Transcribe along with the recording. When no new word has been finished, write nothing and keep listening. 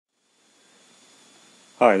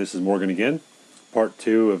Hi, this is Morgan again. Part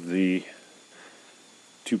 2 of the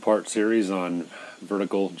two-part series on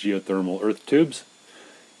vertical geothermal earth tubes.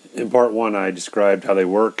 In Part 1 I described how they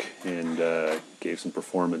work and gave some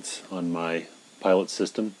performance on my pilot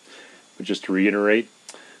system. But just to reiterate,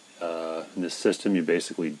 in this system you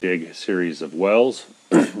basically dig a series of wells,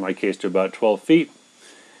 in my case to about 12 feet.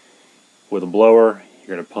 With a blower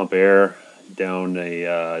you're going to pump air down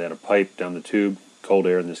a pipe down the tube, cold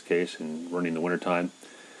air in this case, and running in the wintertime.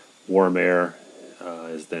 Warm air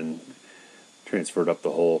is then transferred up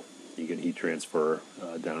the hole. You get heat transfer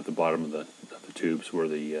down at the bottom of the tubes where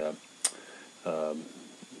the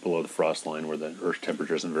below the frost line where the earth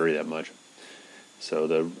temperature doesn't vary that much. So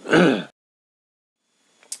the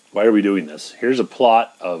why are we doing this? Here's a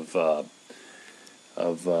plot of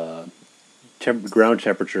ground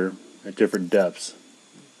temperature at different depths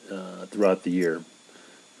throughout the year.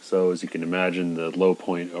 So as you can imagine, the low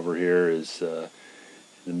point over here is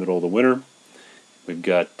in the middle of the winter. We've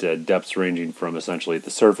got depths ranging from essentially at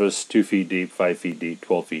the surface 2 feet deep, 5 feet deep,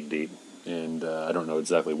 12 feet deep. And I don't know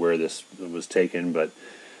exactly where this was taken, but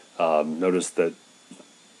notice that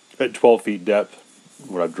at 12 feet depth,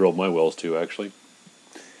 what I've drilled my wells to actually,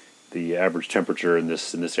 the average temperature in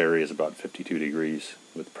this area is about 52 degrees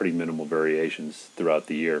with pretty minimal variations throughout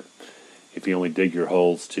the year. If you only dig your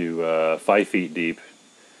holes to 5 feet deep,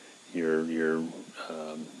 you're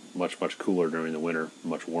much cooler during the winter,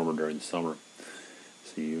 much warmer during the summer.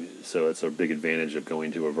 So it's a big advantage of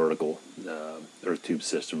going to a vertical earth tube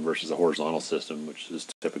system versus a horizontal system, which is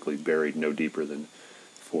typically buried no deeper than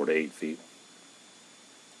 4 to 8 feet.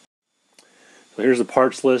 So here's the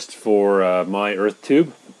parts list for my earth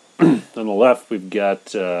tube. On the left we've got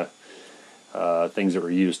things that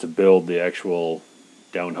were used to build the actual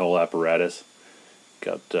downhole apparatus.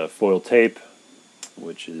 Got foil tape,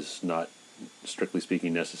 which is not strictly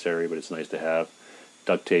speaking necessary, but it's nice to have.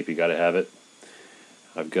 Duct tape, you got to have it.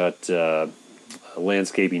 I've got a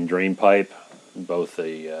landscaping drain pipe, both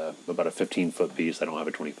about a 15-foot piece. I don't have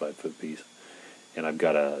a 25-foot piece. And I've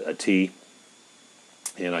got a T,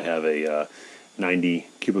 and I have a 90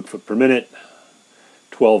 cubic foot per minute,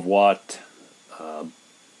 12-watt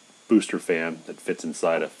booster fan that fits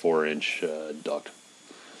inside a 4-inch duct.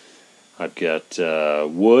 I've got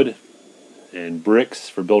wood and bricks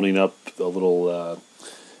for building up a little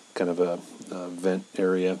kind of a vent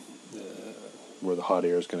area where the hot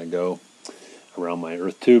air is going to go around my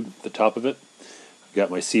earth tube, the top of it. I've got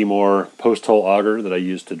my Seymour post-hole auger that I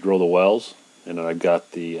use to drill the wells, and then I've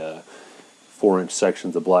got the 4-inch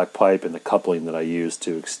sections of black pipe and the coupling that I use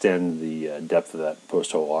to extend the depth of that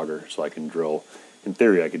post-hole auger so I can drill. In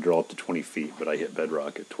theory I could drill up to 20 feet, but I hit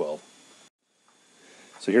bedrock at 12.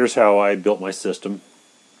 So here's how I built my system.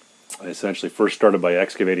 I essentially first started by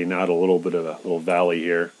excavating out a little bit of a little valley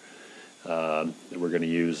here that we're going to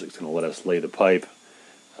use. It's going to let us lay the pipe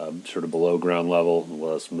sort of below ground level and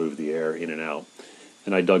let us move the air in and out.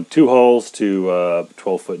 And I dug 2 holes to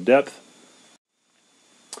 12-foot depth.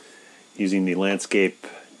 Using the landscape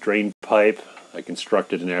drain pipe, I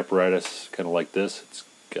constructed an apparatus kind of like this. It's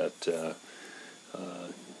got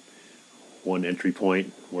one entry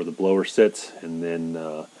point where the blower sits, and then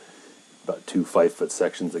about 2 5-foot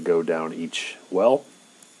sections that go down each well.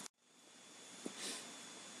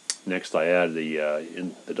 Next, I add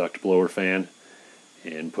the duct blower fan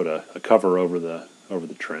and put a cover over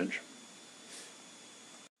the trench.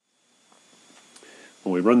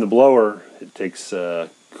 When we run the blower, it takes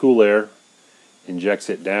cool air, injects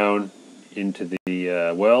it down into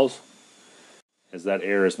the wells. As that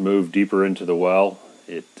air is moved deeper into the well,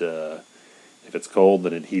 if it's cold,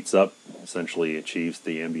 then it heats up. Essentially achieves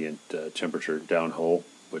the ambient temperature downhole,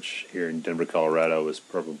 which here in Denver, Colorado is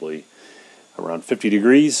probably around 50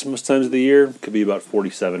 degrees most times of the year. Could be about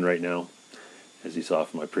 47 right now, as you saw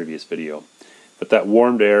from my previous video. But that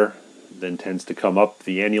warmed air then tends to come up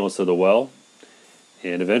the annulus of the well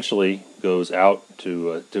and eventually goes out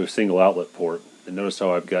to a single outlet port. And notice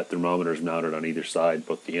how I've got thermometers mounted on either side,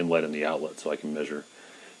 both the inlet and the outlet, so I can measure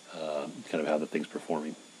kind of how the thing's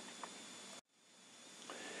performing.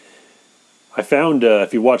 I found,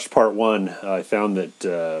 if you watched part 1, I found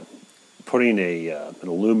that putting an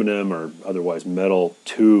aluminum or otherwise metal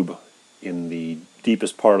tube in the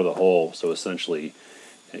deepest part of the hole, so essentially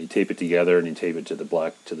you tape it together and you tape it to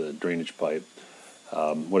the drainage pipe.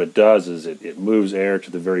 What it does is it moves air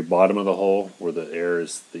to the very bottom of the hole where the air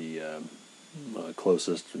is the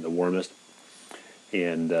closest and the warmest.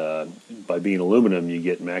 And by being aluminum, you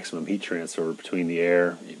get maximum heat transfer between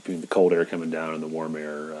the cold air coming down and the warm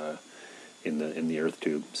air in the earth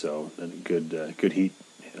tube. So a good heat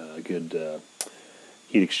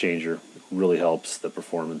exchanger really helps the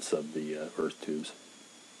performance of the earth tubes.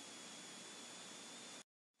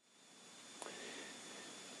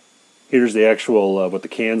 Here's the actual what the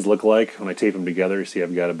cans look like when I tape them together. You see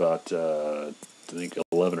I've got about I think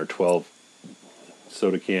 11 or 12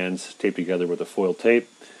 soda cans taped together with a foil tape.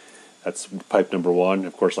 That's pipe number one.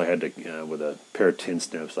 Of course, I had to with a pair of tin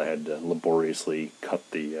snips. I had to laboriously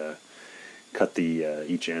cut the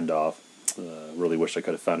each end off. Really wish I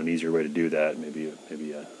could have found an easier way to do that. Maybe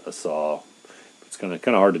a saw. It's kind of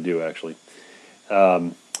hard to do actually.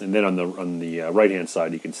 And then on the right hand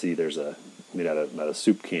side, you can see there's a made out of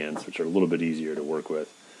soup cans, which are a little bit easier to work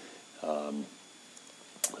with. I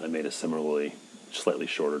made a similarly slightly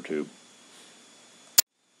shorter tube.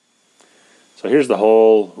 So here's the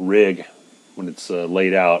whole rig when it's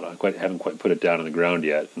laid out. I haven't quite put it down on the ground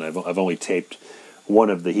yet, and I've only taped one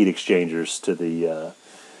of the heat exchangers to the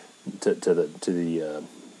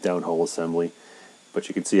downhole assembly. But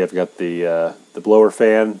you can see I've got the blower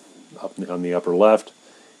fan up on the upper left.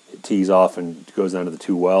 It tees off and goes down to the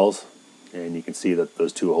two wells, and you can see that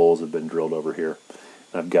those two holes have been drilled over here.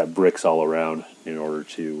 And I've got bricks all around in order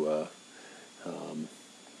to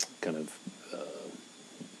kind of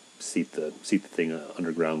seat the thing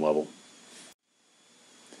underground level.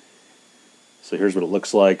 So here's what it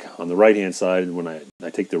looks like on the right hand side when I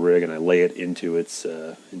take the rig and I lay it into its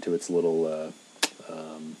little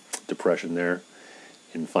depression there.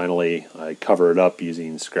 And finally, I cover it up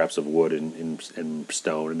using scraps of wood and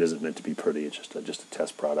stone. It isn't meant to be pretty. It's just a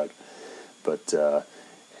test product. But and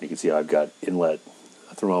you can see I've got inlet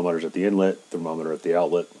thermometers at the inlet, thermometer at the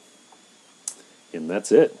outlet, and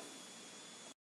that's it.